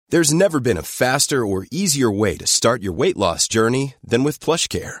There's never been a faster or easier way to start your weight loss journey than with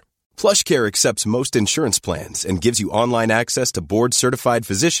PlushCare. PlushCare accepts most insurance plans and gives you online access to board-certified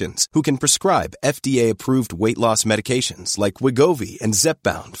physicians who can prescribe FDA-approved weight loss medications like Wegovy and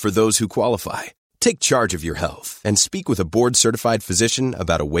Zepbound for those who qualify. Take charge of your health and speak with a board-certified physician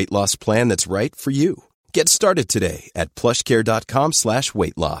about a weight loss plan that's right for you. Get started today at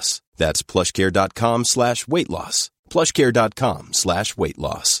plushcare.com/weight loss. That's plushcare.com/weight loss. plushcare.com/weight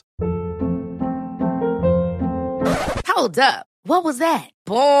loss. Hold up. What was that?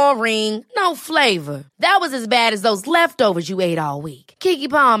 Boring. No flavor. That was as bad as those leftovers you ate all week. Keke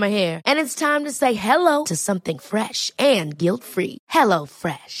Palmer here. And it's time to say hello to something fresh and guilt-free. Hello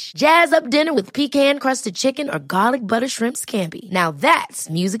Fresh. Jazz up dinner with pecan-crusted chicken or garlic butter shrimp scampi. Now that's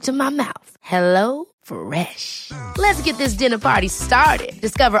music to my mouth. Hello Fresh. Let's get this dinner party started.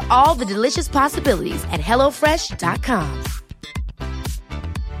 Discover all the delicious possibilities at hellofresh.com.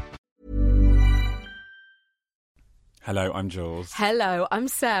 Hello, I'm Jules. Hello, I'm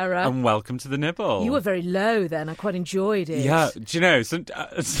Sarah. And welcome to The Nibble. You were very low then. I quite enjoyed it. Yeah. Do you know,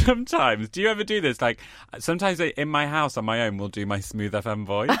 sometimes, do you ever do this? Like, sometimes in my house on my own, we'll do my Smooth FM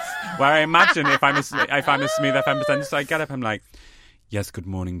voice, where I imagine if I'm a Smooth FM presenter, so I get up, I'm like, yes, good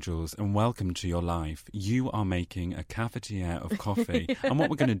morning, Jules, and welcome to your life. You are making a cafetiere of coffee, and what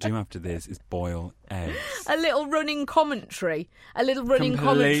we're going to do after this is boil eggs. A little running commentary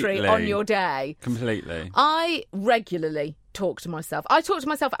on your day. Completely. I regularly talk to myself. I talk to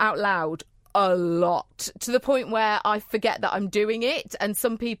myself out loud a lot, to the point where I forget that I'm doing it. And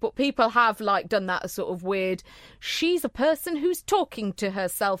some people have like done that sort of weird, she's a person who's talking to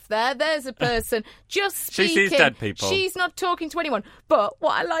herself there's a person just speaking. She sees dead people. She's not talking to anyone. But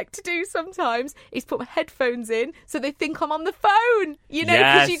what I like to do sometimes is put my headphones in so they think I'm on the phone, you know,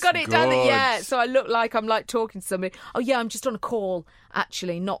 because you got it down there. Yeah, so I look like I'm like talking to somebody. Oh yeah, I'm just on a call,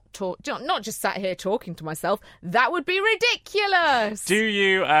 actually, not just sat here talking to myself. That would be ridiculous. Do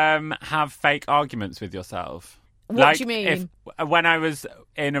you have fake arguments with yourself? What do you mean? When I was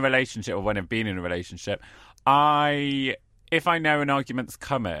in a relationship, or when I've been in a relationship, if I know an argument's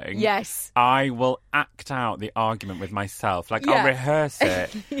coming, yes, I will act out the argument with myself. Like, I'll rehearse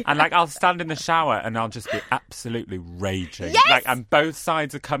it. Yeah. And, like, I'll stand in the shower and I'll just be absolutely raging. Yes! Like, and both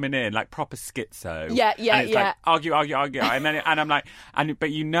sides are coming in, like, proper schizo. Yeah, and it's like, argue. And I'm like,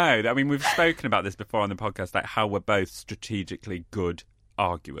 but you know, I mean, we've spoken about this before on the podcast, like, how we're both strategically good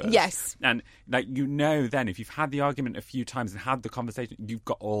arguers. Yes. And, like, you know, then if you've had the argument a few times and had the conversation, you've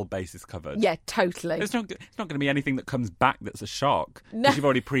got all bases covered. Yeah, totally. It's not going to be anything that comes back that's a shock, No. because you've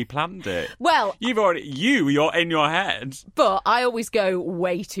already pre-planned it. Well, you're in your head. But I always go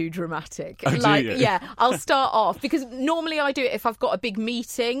way too dramatic. Oh, like, do you? yeah, I'll start off, because normally I do it if I've got a big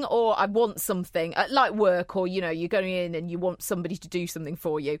meeting or I want something, like work, or, you know, you're going in and you want somebody to do something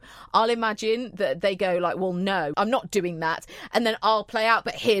for you. I'll imagine that they go like, well, no, I'm not doing that. And then I'll play out,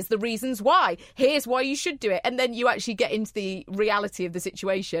 but here's the reasons why. Here's why you should do it. And then you actually get into the reality of the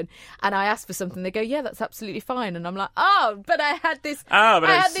situation. And I ask for something, they go, yeah, that's absolutely fine. And I'm like, oh, but I had these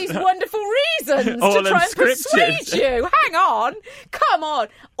wonderful reasons to try and persuade you. Hang on. Come on.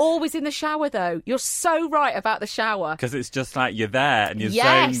 Always in the shower, though. You're so right about the shower. Because it's just like you're there and you're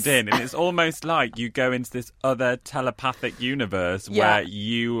zoned in. And it's almost like you go into this other telepathic universe where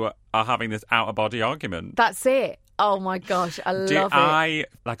you are having this out-of-body argument. That's it. Oh my gosh, I love it.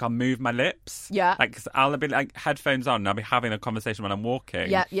 I'll move my lips. Yeah. Like, 'cause I'll be like headphones on and I'll be having a conversation when I'm walking.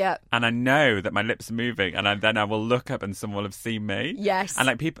 Yeah, yeah. And I know that my lips are moving, and then I will look up and someone will have seen me. Yes. And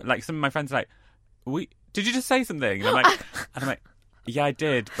like people, like some of my friends are like, did you just say something? And I'm like, yeah, I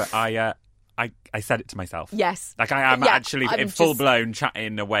did, but I said it to myself. Yes. Like I'm actually in full blown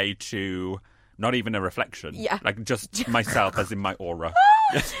chatting away to not even a reflection. Yeah. Like just myself as in my aura.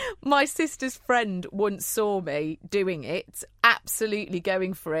 My sister's friend once saw me doing it, absolutely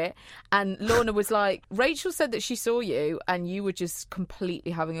going for it. And Lorna was like, Rachel said that she saw you and you were just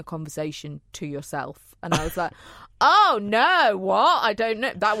completely having a conversation to yourself. And I was like, oh, no, what? I don't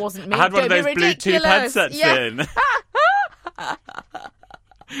know. That wasn't me. I had one of those Bluetooth headsets in.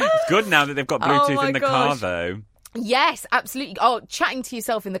 It's good now that they've got Bluetooth in the car, though. Yes, absolutely. Oh, chatting to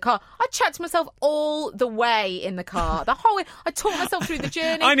yourself in the car. I chat to myself all the way in the car. The whole way. I talk myself through the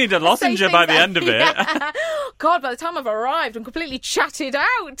journey. I need a lozenge by the end of it. Yeah. God, by the time I've arrived, I'm completely chatted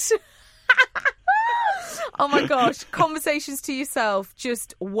out. Oh my gosh, conversations to yourself,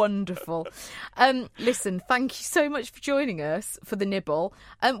 just wonderful. Listen, thank you so much for joining us for The Nibble.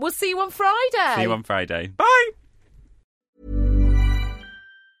 We'll see you on Friday. See you on Friday. Bye.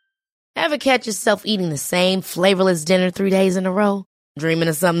 Ever catch yourself eating the same flavorless dinner 3 days in a row? Dreaming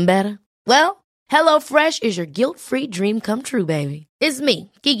of something better? Well, HelloFresh is your guilt-free dream come true, baby. It's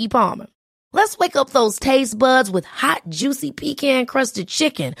me, Keke Palmer. Let's wake up those taste buds with hot, juicy pecan-crusted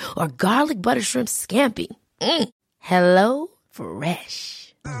chicken or garlic butter shrimp scampi. Hello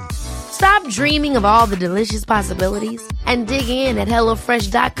Fresh. Stop dreaming of all the delicious possibilities and dig in at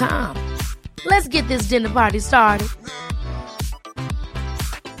HelloFresh.com. Let's get this dinner party started.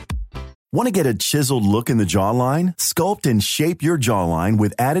 Want to get a chiseled look in the jawline? Sculpt and shape your jawline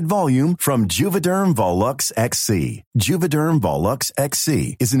with added volume from Juvederm Volux XC. Juvederm Volux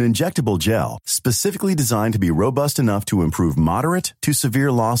XC is an injectable gel specifically designed to be robust enough to improve moderate to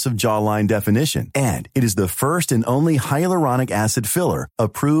severe loss of jawline definition. And it is the first and only hyaluronic acid filler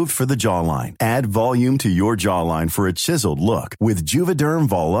approved for the jawline. Add volume to your jawline for a chiseled look with Juvederm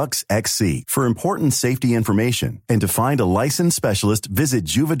Volux XC. For important safety information and to find a licensed specialist, visit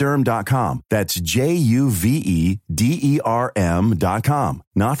Juvederm.com. That's Juvederm.com.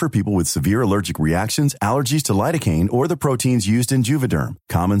 Not for people with severe allergic reactions, allergies to lidocaine, or the proteins used in Juvederm.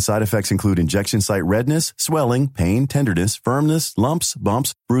 Common side effects include injection site redness, swelling, pain, tenderness, firmness, lumps,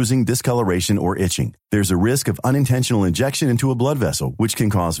 bumps, bruising, discoloration, or itching. There's a risk of unintentional injection into a blood vessel, which can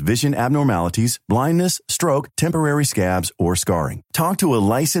cause vision abnormalities, blindness, stroke, temporary scabs, or scarring. Talk to a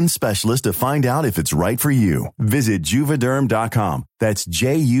licensed specialist to find out if it's right for you. Visit Juvederm.com. That's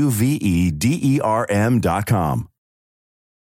Juvederm.com.